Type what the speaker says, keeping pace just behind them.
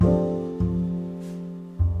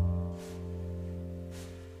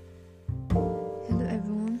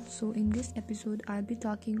So in this episode, I'll be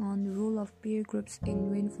talking on the role of peer groups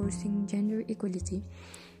in reinforcing gender equality.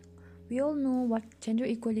 We all know what gender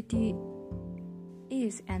equality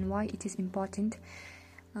is and why it is important.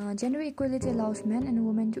 Gender equality allows men and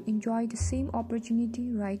women to enjoy the same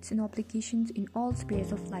opportunity, rights, and obligations in all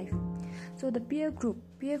spheres of life. So the peer group,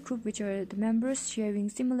 which are the members sharing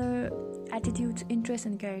similar attitudes, interests,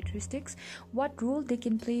 and characteristics, what role they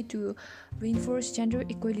can play to reinforce gender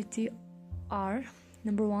equality are: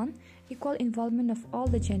 number one, equal involvement of all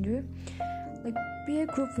the gender. Like peer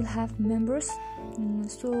group will have members,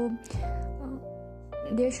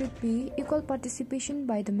 there should be equal participation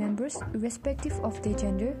by the members, irrespective of their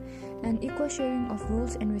gender, and equal sharing of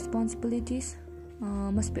roles and responsibilities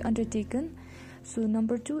must be undertaken. So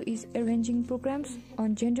number two is arranging programs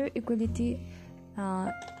on gender equality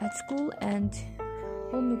at school and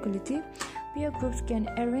home locality. Peer groups can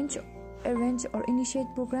arrange or initiate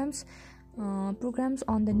programs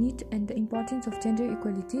on the need and the importance of gender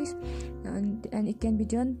equalities, and it can be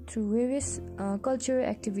done through various cultural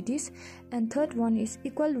activities. And third one is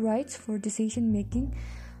equal rights for decision making.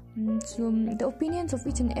 The opinions of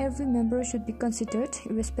each and every member should be considered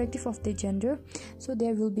irrespective of their gender, so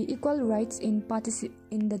there will be equal rights in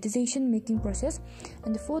the decision making process.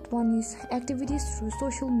 And the fourth one is activities through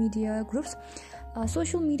social media groups.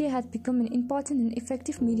 Social media has become an important and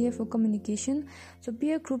effective media for communication. So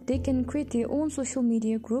peer group, they can create their own social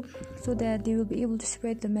media group so that they will be able to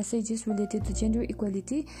spread the messages related to gender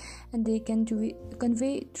equality, and they can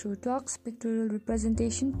convey through talks, pictorial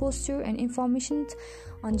representation, poster, and information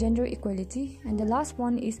on gender equality. And the last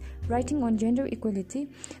one is writing on gender equality.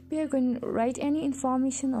 Peer can write any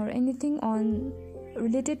information or anything on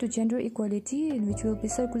related to gender equality, which will be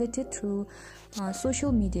circulated through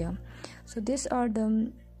social media. So these are the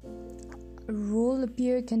role a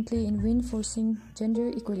peer can play in reinforcing gender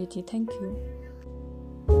equality. Thank you.